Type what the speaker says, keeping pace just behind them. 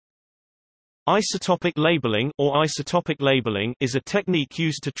Isotopic labeling or isotopic labeling is a technique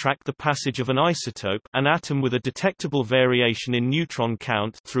used to track the passage of an isotope, an atom with a detectable variation in neutron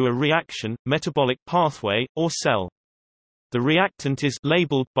count, through a reaction, metabolic pathway, or cell. The reactant is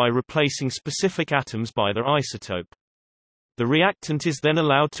labeled by replacing specific atoms by their isotope. The reactant is then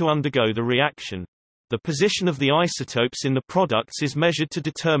allowed to undergo the reaction. The position of the isotopes in the products is measured to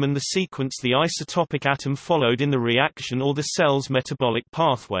determine the sequence the isotopic atom followed in the reaction or the cell's metabolic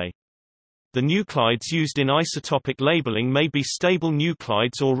pathway. The nuclides used in isotopic labeling may be stable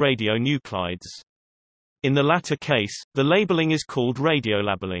nuclides or radionuclides. In the latter case, the labeling is called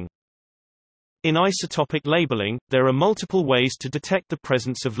radiolabelling. In isotopic labeling, there are multiple ways to detect the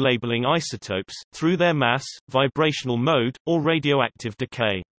presence of labeling isotopes, through their mass, vibrational mode, or radioactive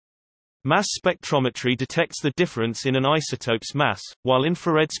decay. Mass spectrometry detects the difference in an isotope's mass, while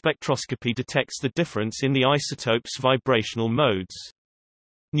infrared spectroscopy detects the difference in the isotope's vibrational modes.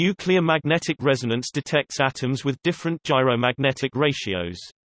 Nuclear magnetic resonance detects atoms with different gyromagnetic ratios.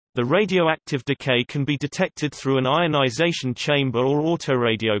 The radioactive decay can be detected through an ionization chamber or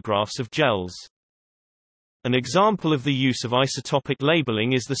autoradiographs of gels. An example of the use of isotopic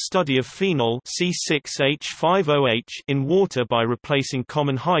labeling is the study of phenol C6H5OH in water by replacing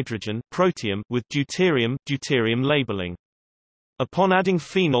common hydrogen protium with deuterium labeling. Upon adding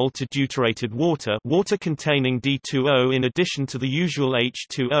phenol to deuterated water containing D2O in addition to the usual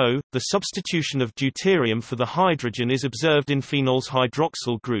H2O, the substitution of deuterium for the hydrogen is observed in phenol's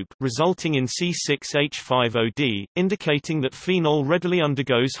hydroxyl group, resulting in C6H5OD, indicating that phenol readily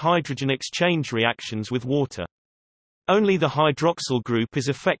undergoes hydrogen exchange reactions with water. Only the hydroxyl group is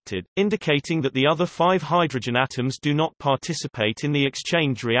affected, indicating that the other 5 hydrogen atoms do not participate in the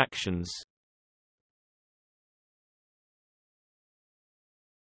exchange reactions.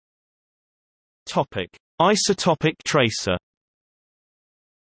 Isotopic tracer.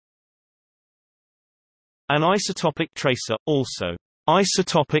 An isotopic tracer, also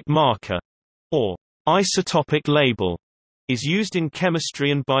isotopic marker or isotopic label, is used in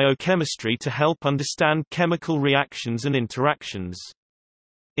chemistry and biochemistry to help understand chemical reactions and interactions.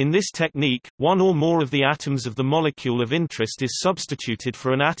 In this technique, one or more of the atoms of the molecule of interest is substituted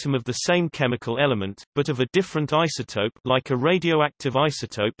for an atom of the same chemical element, but of a different isotope, like a radioactive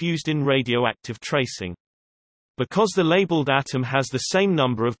isotope used in radioactive tracing. Because the labeled atom has the same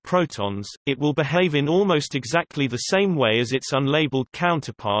number of protons, it will behave in almost exactly the same way as its unlabeled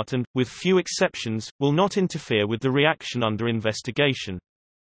counterpart and, with few exceptions, will not interfere with the reaction under investigation.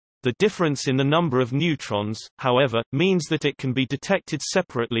 The difference in the number of neutrons, however, means that it can be detected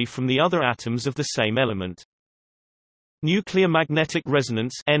separately from the other atoms of the same element. Nuclear magnetic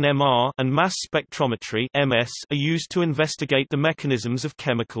resonance (NMR) and mass spectrometry (MS) are used to investigate the mechanisms of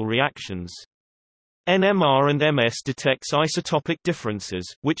chemical reactions. NMR and MS detects isotopic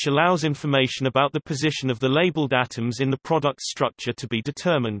differences, which allows information about the position of the labeled atoms in the product's structure to be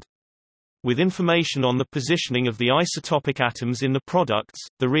determined. With information on the positioning of the isotopic atoms in the products,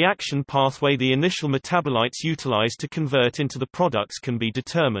 the reaction pathway the initial metabolites utilize to convert into the products can be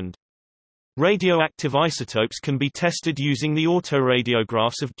determined. Radioactive isotopes can be tested using the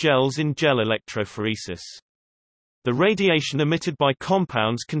autoradiographs of gels in gel electrophoresis. The radiation emitted by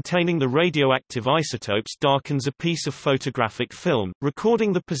compounds containing the radioactive isotopes darkens a piece of photographic film,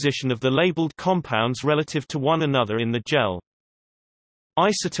 recording the position of the labeled compounds relative to one another in the gel.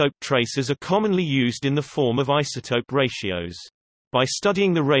 Isotope tracers are commonly used in the form of isotope ratios. By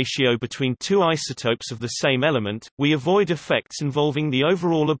studying the ratio between two isotopes of the same element, we avoid effects involving the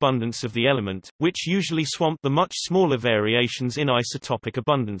overall abundance of the element, which usually swamp the much smaller variations in isotopic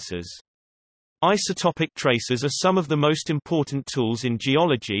abundances. Isotopic tracers are some of the most important tools in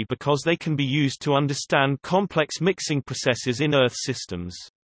geology because they can be used to understand complex mixing processes in Earth systems.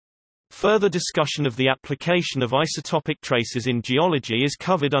 Further discussion of the application of isotopic tracers in geology is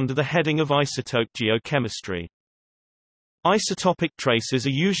covered under the heading of isotope geochemistry. Isotopic tracers are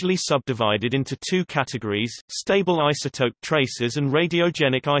usually subdivided into 2 categories: stable isotope tracers and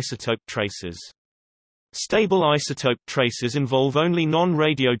radiogenic isotope tracers. Stable isotope tracers involve only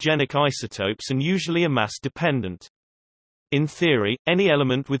non-radiogenic isotopes and usually are mass-dependent. In theory, any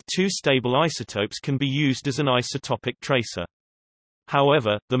element with 2 stable isotopes can be used as an isotopic tracer.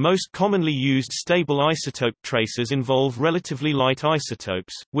 However, the most commonly used stable isotope tracers involve relatively light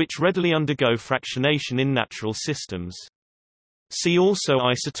isotopes, which readily undergo fractionation in natural systems. See also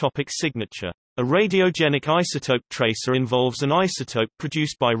isotopic signature. A radiogenic isotope tracer involves an isotope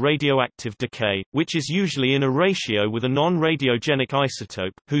produced by radioactive decay, which is usually in a ratio with a non-radiogenic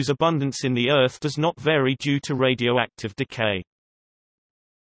isotope, whose abundance in the Earth does not vary due to radioactive decay.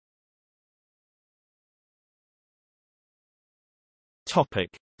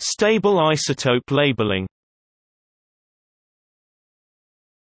 Stable isotope labeling.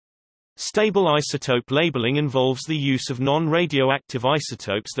 Stable isotope labeling involves the use of non-radioactive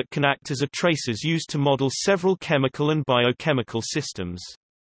isotopes that can act as tracers used to model several chemical and biochemical systems.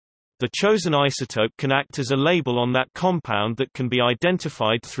 The chosen isotope can act as a label on that compound that can be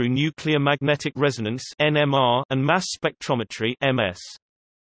identified through nuclear magnetic resonance (NMR) and mass spectrometry (MS).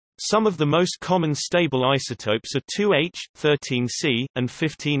 Some of the most common stable isotopes are 2H, 13C, and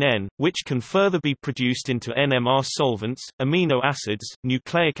 15N, which can further be produced into NMR solvents, amino acids,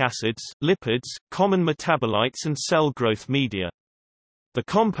 nucleic acids, lipids, common metabolites and cell growth media. The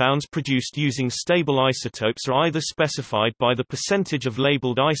compounds produced using stable isotopes are either specified by the percentage of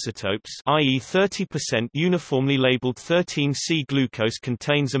labeled isotopes, i.e. 30% uniformly labeled 13C glucose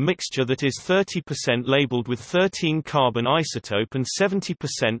contains a mixture that is 30% labeled with 13 carbon isotope and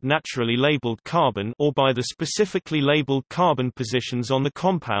 70% naturally labeled carbon, or by the specifically labeled carbon positions on the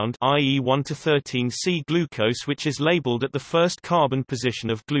compound, i.e. 1 to 13C glucose, which is labeled at the first carbon position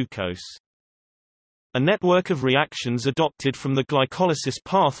of glucose. A network of reactions adopted from the glycolysis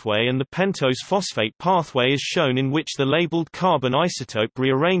pathway and the pentose-phosphate pathway is shown, in which the labeled carbon isotope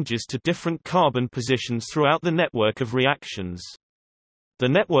rearranges to different carbon positions throughout the network of reactions. The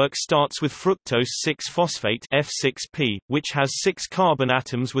network starts with fructose 6-phosphate F6P, which has 6 carbon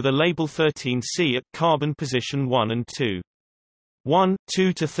atoms with a label 13C at carbon position 1 and 2.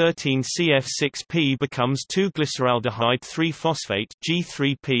 1,2 to 13 CF6P becomes 2-glyceraldehyde 3-phosphate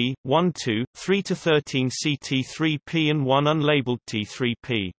G3P, 1,2, 3 to 13 CT3P and 1 unlabeled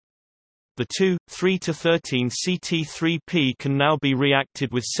T3P. The 2, 3 to 13 CT3P can now be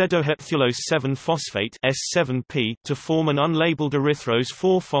reacted with pseudoheptulose 7-phosphate S7P to form an unlabeled erythrose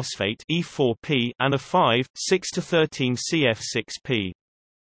 4-phosphate E4P and a 5, 6 to 13 CF6P.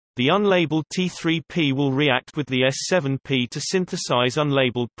 The unlabeled T3P will react with the S7P to synthesize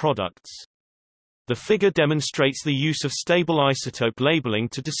unlabeled products. The figure demonstrates the use of stable isotope labeling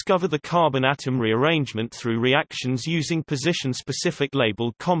to discover the carbon atom rearrangement through reactions using position-specific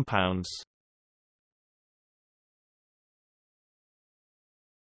labeled compounds.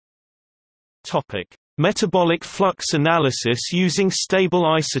 Topic: Metabolic flux analysis using stable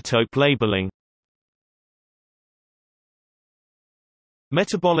isotope labeling.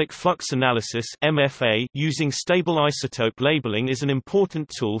 Metabolic flux analysis (MFA) using stable isotope labeling is an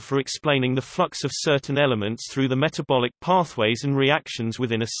important tool for explaining the flux of certain elements through the metabolic pathways and reactions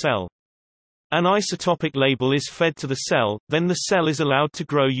within a cell. An isotopic label is fed to the cell, then the cell is allowed to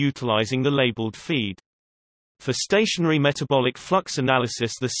grow utilizing the labeled feed. For stationary metabolic flux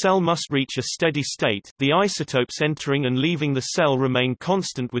analysis, the cell must reach a steady state, the isotopes entering and leaving the cell remain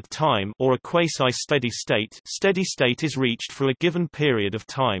constant with time, or a quasi-steady state. Steady state is reached for a given period of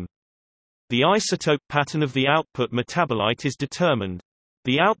time. The isotope pattern of the output metabolite is determined.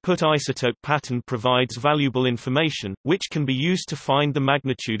 The output isotope pattern provides valuable information, which can be used to find the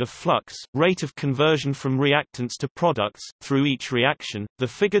magnitude of flux, rate of conversion from reactants to products, through each reaction. The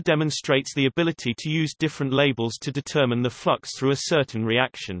figure demonstrates the ability to use different labels to determine the flux through a certain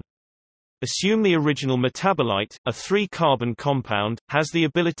reaction. Assume the original metabolite, a 3-carbon compound, has the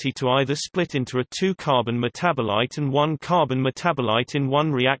ability to either split into a 2-carbon metabolite and 1-carbon metabolite in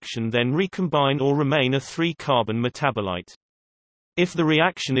one reaction, then recombine, or remain a 3-carbon metabolite. If the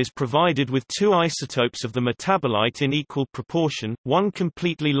reaction is provided with 2 isotopes of the metabolite in equal proportion, 1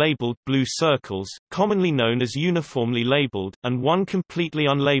 completely labeled blue circles, commonly known as uniformly labeled, and 1 completely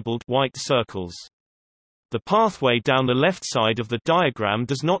unlabeled white circles. The pathway down the left side of the diagram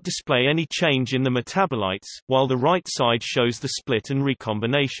does not display any change in the metabolites, while the right side shows the split and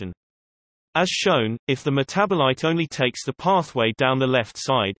recombination. As shown, if the metabolite only takes the pathway down the left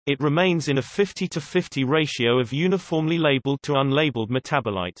side, it remains in a 50-to-50 ratio of uniformly labeled to unlabeled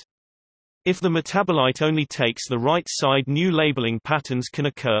metabolite. If the metabolite only takes the right side, new labeling patterns can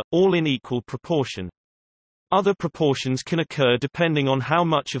occur, all in equal proportion. Other proportions can occur depending on how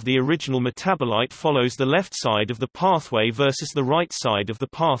much of the original metabolite follows the left side of the pathway versus the right side of the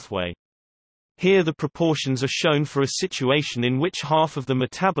pathway. Here the proportions are shown for a situation in which half of the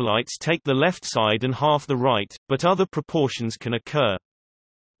metabolites take the left side and half the right, but other proportions can occur.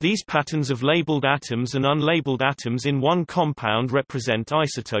 These patterns of labeled atoms and unlabeled atoms in one compound represent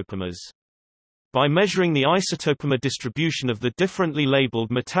isotopomers. By measuring the isotopomer distribution of the differently labeled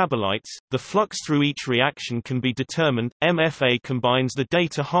metabolites, the flux through each reaction can be determined. MFA combines the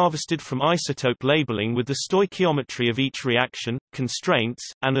data harvested from isotope labeling with the stoichiometry of each reaction, constraints,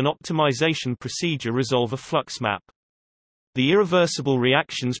 and an optimization procedure resolve a flux map. The irreversible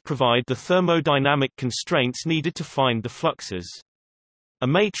reactions provide the thermodynamic constraints needed to find the fluxes. A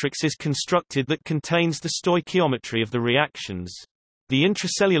matrix is constructed that contains the stoichiometry of the reactions. The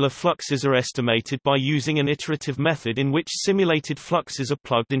intracellular fluxes are estimated by using an iterative method in which simulated fluxes are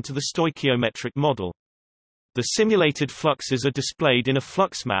plugged into the stoichiometric model. The simulated fluxes are displayed in a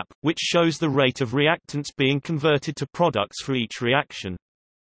flux map, which shows the rate of reactants being converted to products for each reaction.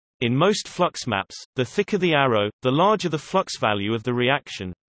 In most flux maps, the thicker the arrow, the larger the flux value of the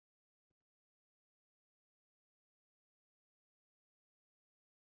reaction.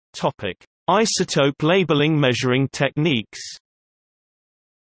 Topic: Isotope labeling measuring techniques.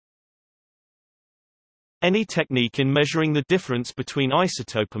 Any technique in measuring the difference between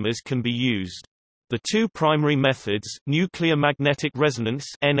isotopomers can be used. The two primary methods, nuclear magnetic resonance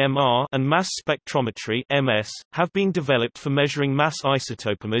 (NMR) and mass spectrometry (MS), have been developed for measuring mass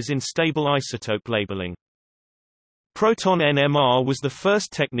isotopomers in stable isotope labeling. Proton NMR was the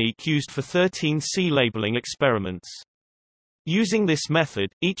first technique used for 13C labeling experiments. Using this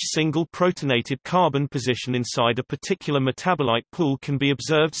method, each single protonated carbon position inside a particular metabolite pool can be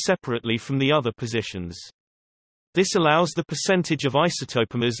observed separately from the other positions. This allows the percentage of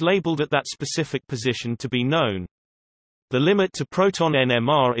isotopomers labeled at that specific position to be known. The limit to proton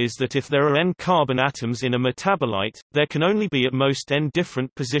NMR is that if there are n carbon atoms in a metabolite, there can only be at most n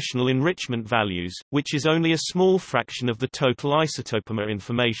different positional enrichment values, which is only a small fraction of the total isotopomer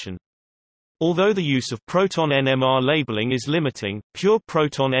information. Although the use of proton NMR labeling is limiting, pure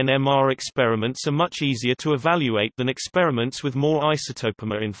proton NMR experiments are much easier to evaluate than experiments with more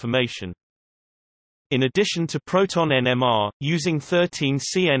isotopomer information. In addition to proton NMR, using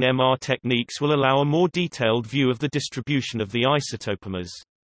 13C NMR techniques will allow a more detailed view of the distribution of the isotopomers.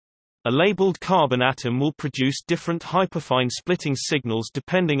 A labeled carbon atom will produce different hyperfine splitting signals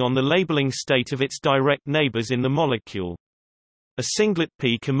depending on the labeling state of its direct neighbors in the molecule. A singlet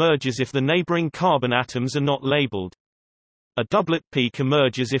peak emerges if the neighboring carbon atoms are not labeled. A doublet peak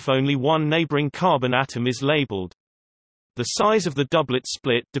emerges if only one neighboring carbon atom is labeled. The size of the doublet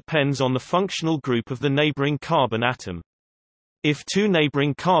split depends on the functional group of the neighboring carbon atom. If two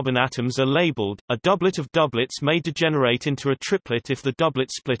neighboring carbon atoms are labeled, a doublet of doublets may degenerate into a triplet if the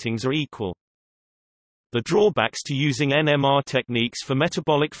doublet splittings are equal. The drawbacks to using NMR techniques for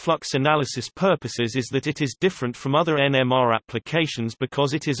metabolic flux analysis purposes is that it is different from other NMR applications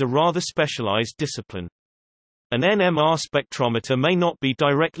because it is a rather specialized discipline. An NMR spectrometer may not be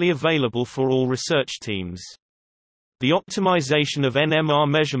directly available for all research teams. The optimization of NMR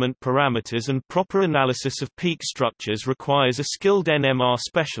measurement parameters and proper analysis of peak structures requires a skilled NMR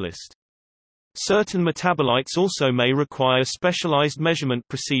specialist. Certain metabolites also may require specialized measurement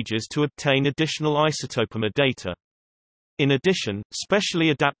procedures to obtain additional isotopomer data. In addition,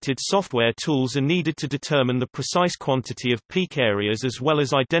 specially adapted software tools are needed to determine the precise quantity of peak areas as well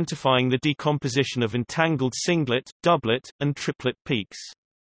as identifying the decomposition of entangled singlet, doublet, and triplet peaks.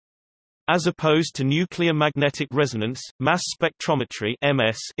 As opposed to nuclear magnetic resonance, mass spectrometry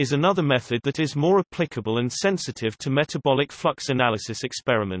 (MS) is another method that is more applicable and sensitive to metabolic flux analysis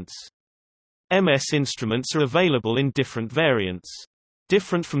experiments. MS instruments are available in different variants.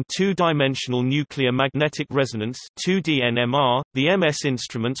 Different from two-dimensional nuclear magnetic resonance (2D NMR), the MS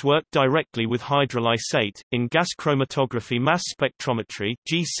instruments work directly with hydrolysate. In gas chromatography mass spectrometry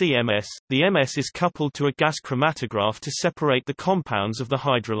 (GCMS), the MS is coupled to a gas chromatograph to separate the compounds of the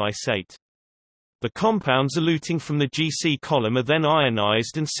hydrolysate. The compounds eluting from the GC column are then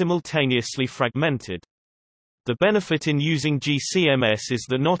ionized and simultaneously fragmented. The benefit in using GCMS is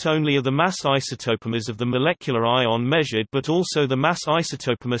that not only are the mass isotopomers of the molecular ion measured but also the mass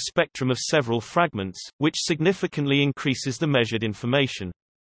isotopomer spectrum of several fragments, which significantly increases the measured information.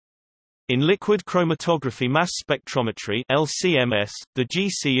 In liquid chromatography mass spectrometry (LCMS), the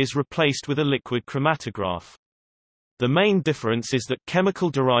GC is replaced with a liquid chromatograph. The main difference is that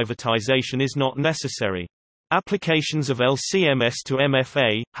chemical derivatization is not necessary. Applications of LCMS to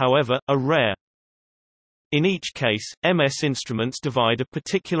MFA, however, are rare. In each case, MS instruments divide a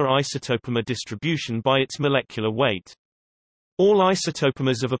particular isotopomer distribution by its molecular weight. All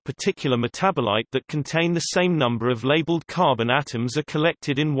isotopomers of a particular metabolite that contain the same number of labeled carbon atoms are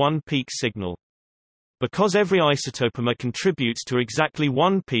collected in one peak signal. Because every isotopomer contributes to exactly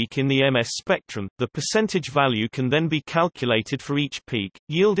one peak in the MS spectrum, the percentage value can then be calculated for each peak,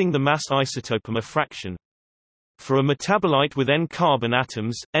 yielding the mass isotopomer fraction. For a metabolite with n carbon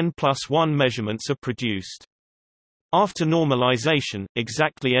atoms, n+1 measurements are produced. After normalization,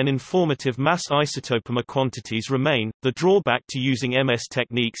 exactly n informative mass isotopomer quantities remain. The drawback to using MS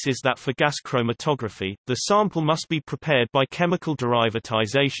techniques is that for gas chromatography, the sample must be prepared by chemical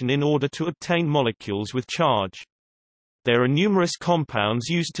derivatization in order to obtain molecules with charge. There are numerous compounds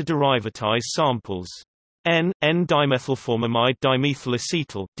used to derivatize samples. N-dimethylformamide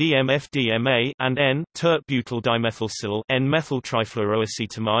dimethylacetal (DMF-DMA) and N-tert-butyl dimethylsilyl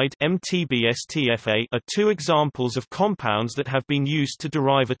N-methyltrifluoroacetamide (MTBS-TFA) are two examples of compounds that have been used to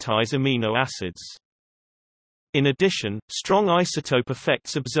derivatize amino acids. In addition, strong isotope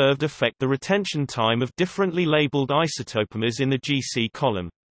effects observed affect the retention time of differently labeled isotopomers in the GC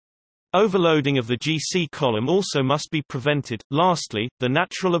column. Overloading of the GC column also must be prevented. Lastly, the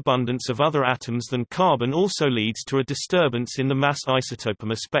natural abundance of other atoms than carbon also leads to a disturbance in the mass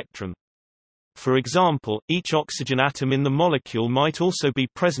isotopomer spectrum. For example, each oxygen atom in the molecule might also be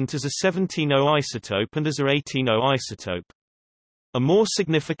present as a 17O isotope and as a 18O isotope. A more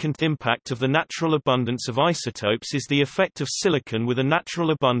significant impact of the natural abundance of isotopes is the effect of silicon with a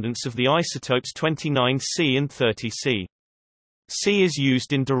natural abundance of the isotopes 29C and 30C. C is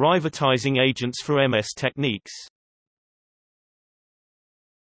used in derivatizing agents for MS techniques.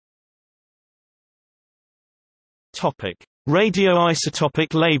 Topic: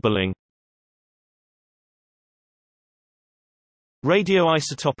 Radioisotopic labeling.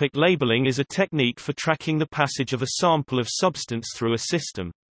 Radioisotopic labeling is a technique for tracking the passage of a sample of substance through a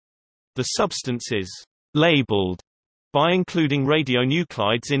system. The substance is labeled by including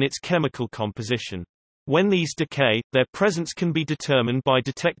radionuclides in its chemical composition. When these decay, their presence can be determined by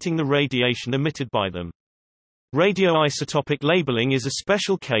detecting the radiation emitted by them. Radioisotopic labeling is a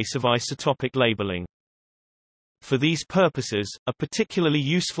special case of isotopic labeling. For these purposes, a particularly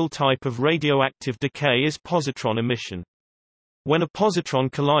useful type of radioactive decay is positron emission. When a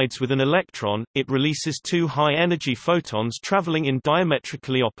positron collides with an electron, it releases two high-energy photons traveling in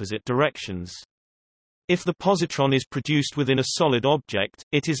diametrically opposite directions. If the positron is produced within a solid object,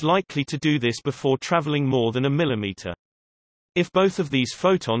 it is likely to do this before traveling more than a millimeter. If both of these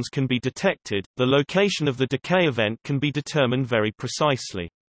photons can be detected, the location of the decay event can be determined very precisely.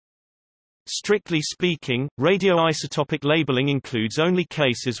 Strictly speaking, radioisotopic labeling includes only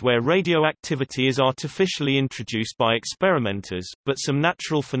cases where radioactivity is artificially introduced by experimenters, but some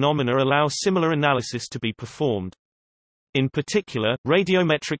natural phenomena allow similar analysis to be performed. In particular,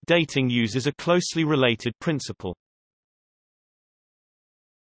 radiometric dating uses a closely related principle.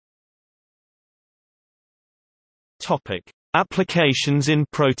 Topic: Applications in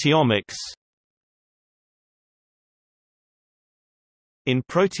proteomics. In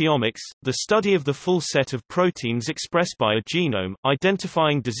proteomics, the study of the full set of proteins expressed by a genome,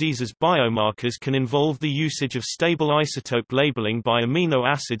 identifying diseases biomarkers can involve the usage of stable isotope labeling by amino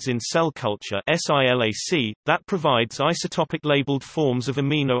acids in cell culture (SILAC) that provides isotopic labeled forms of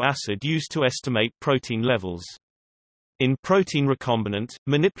amino acid used to estimate protein levels. In protein recombinant,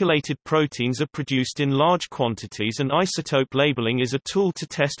 manipulated proteins are produced in large quantities and isotope labeling is a tool to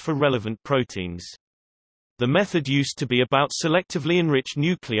test for relevant proteins. The method used to be about selectively enrich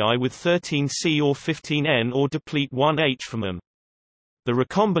nuclei with 13C or 15N or deplete 1H from them. The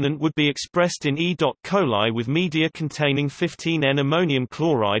recombinant would be expressed in E. coli with media containing 15N ammonium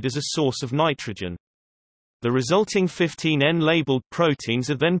chloride as a source of nitrogen. The resulting 15N labeled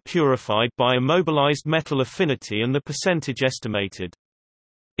proteins are then purified by a mobilized metal affinity and the percentage estimated.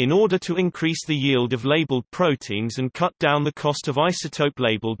 In order to increase the yield of labeled proteins and cut down the cost of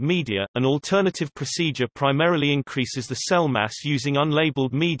isotope-labeled media, an alternative procedure primarily increases the cell mass using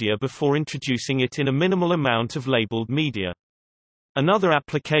unlabeled media before introducing it in a minimal amount of labeled media. Another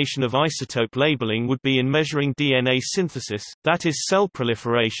application of isotope labeling would be in measuring DNA synthesis, that is cell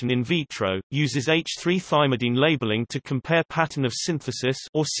proliferation in vitro, uses H3-thymidine labeling to compare pattern of synthesis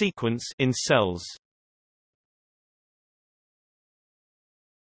or sequence in cells.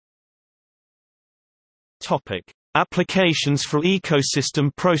 Topic: Applications for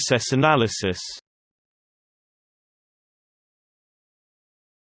ecosystem process analysis.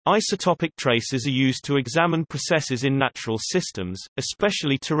 Isotopic tracers are used to examine processes in natural systems,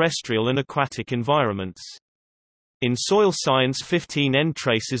 especially terrestrial and aquatic environments. In soil science, 15N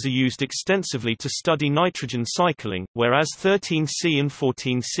tracers are used extensively to study nitrogen cycling, whereas 13C and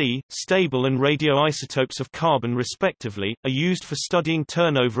 14C, stable and radioisotopes of carbon respectively, are used for studying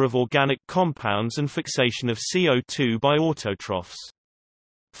turnover of organic compounds and fixation of CO2 by autotrophs.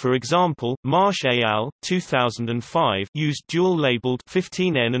 For example, Marsh et al. 2005 used dual-labeled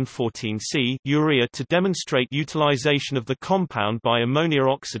 15N and 14C urea to demonstrate utilization of the compound by ammonia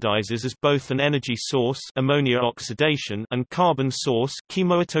oxidizers as both an energy source, ammonia oxidation, and carbon source,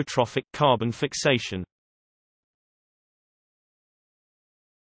 chemoautotrophic carbon fixation.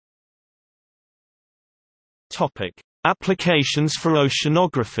 Topic: Applications for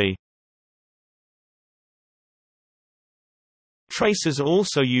oceanography. Tracers are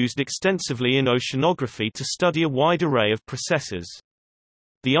also used extensively in oceanography to study a wide array of processes.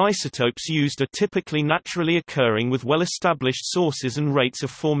 The isotopes used are typically naturally occurring with well-established sources and rates of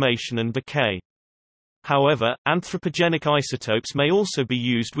formation and decay. However, anthropogenic isotopes may also be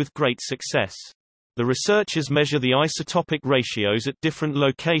used with great success. The researchers measure the isotopic ratios at different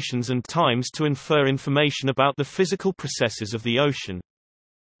locations and times to infer information about the physical processes of the ocean.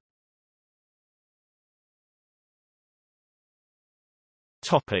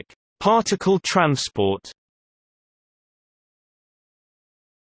 Topic: Particle transport.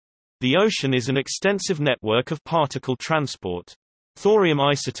 The ocean is an extensive network of particle transport. Thorium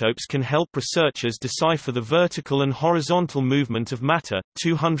isotopes can help researchers decipher the vertical and horizontal movement of matter.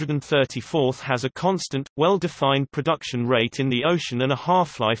 234 has a constant, well-defined production rate in the ocean and a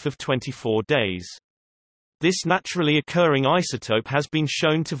half-life of 24 days. This naturally occurring isotope has been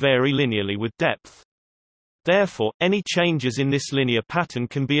shown to vary linearly with depth. Therefore, any changes in this linear pattern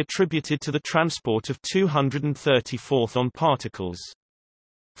can be attributed to the transport of 234 on particles.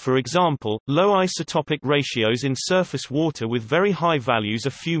 For example, low isotopic ratios in surface water with very high values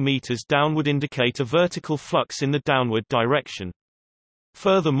a few meters down would indicate a vertical flux in the downward direction.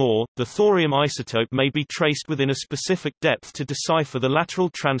 Furthermore, the thorium isotope may be traced within a specific depth to decipher the lateral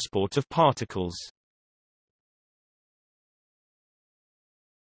transport of particles.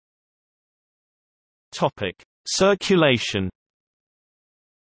 Topic: Circulation.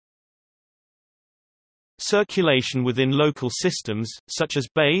 Circulation within local systems, such as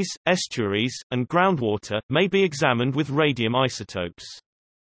bays, estuaries, and groundwater, may be examined with radium isotopes.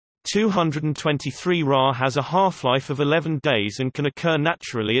 223 Ra has a half-life of 11 days and can occur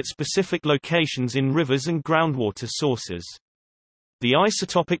naturally at specific locations in rivers and groundwater sources. The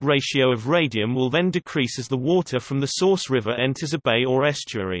isotopic ratio of radium will then decrease as the water from the source river enters a bay or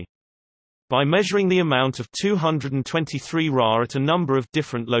estuary. By measuring the amount of 223 Ra at a number of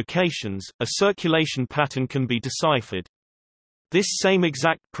different locations, a circulation pattern can be deciphered. This same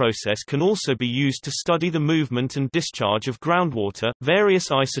exact process can also be used to study the movement and discharge of groundwater. Various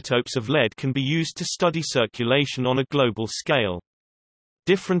isotopes of lead can be used to study circulation on a global scale.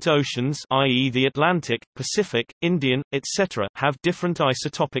 Different oceans, i.e. the Atlantic, Pacific, Indian, etc., have different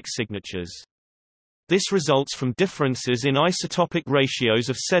isotopic signatures. This results from differences in isotopic ratios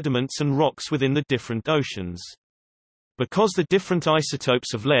of sediments and rocks within the different oceans. Because the different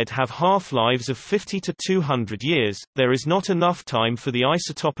isotopes of lead have half-lives of 50 to 200 years, there is not enough time for the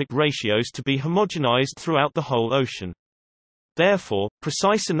isotopic ratios to be homogenized throughout the whole ocean. Therefore,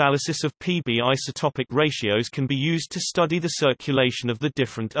 precise analysis of Pb isotopic ratios can be used to study the circulation of the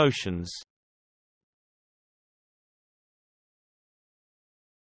different oceans.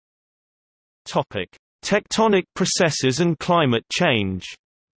 Topic: Tectonic processes and climate change.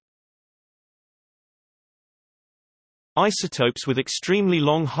 Isotopes with extremely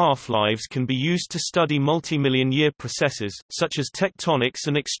long half-lives can be used to study multi-million-year processes, such as tectonics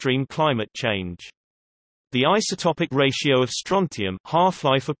and extreme climate change. The isotopic ratio of strontium,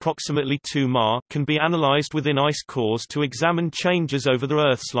 half-life approximately 2 Ma, can be analyzed within ice cores to examine changes over the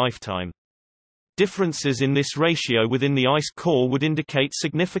Earth's lifetime. Differences in this ratio within the ice core would indicate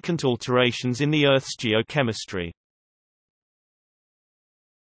significant alterations in the Earth's geochemistry.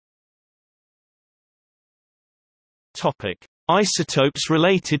 Topic: Isotopes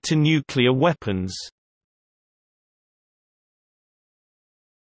related to nuclear weapons.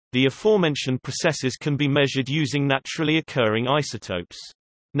 The aforementioned processes can be measured using naturally occurring isotopes.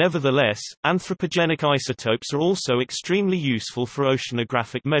 Nevertheless, anthropogenic isotopes are also extremely useful for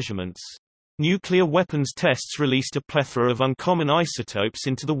oceanographic measurements. Nuclear weapons tests released a plethora of uncommon isotopes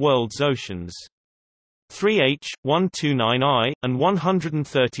into the world's oceans. 3H, 129I, and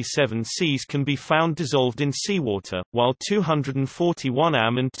 137 Cs can be found dissolved in seawater, while 241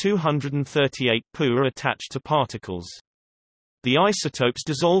 Am and 238 Pu are attached to particles. The isotopes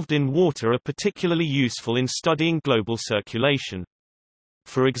dissolved in water are particularly useful in studying global circulation.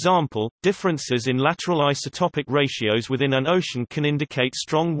 For example, differences in lateral isotopic ratios within an ocean can indicate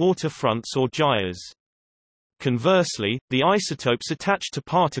strong water fronts or gyres. Conversely, the isotopes attached to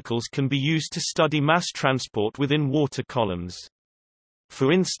particles can be used to study mass transport within water columns.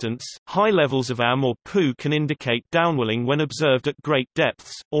 For instance, high levels of Am or Pu can indicate downwelling when observed at great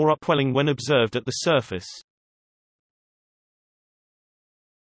depths, or upwelling when observed at the surface.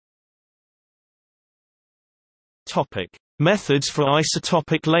 Topic: Methods for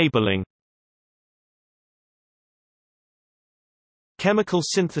isotopic labeling. Chemical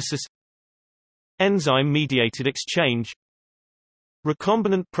synthesis, enzyme-mediated exchange,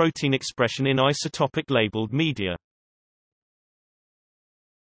 recombinant protein expression in isotopic labeled media.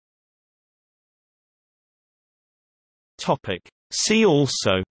 Topic: See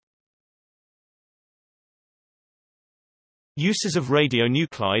also Uses of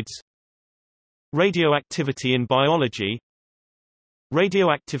radionuclides. Radioactivity in biology.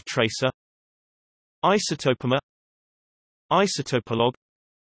 Radioactive tracer. Isotopomer. Isotopolog.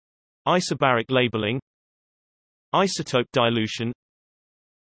 Isobaric labeling. Isotope dilution.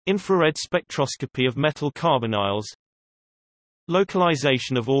 Infrared spectroscopy of metal carbonyls.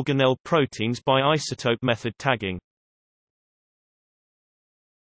 Localization of organelle proteins by isotope method tagging.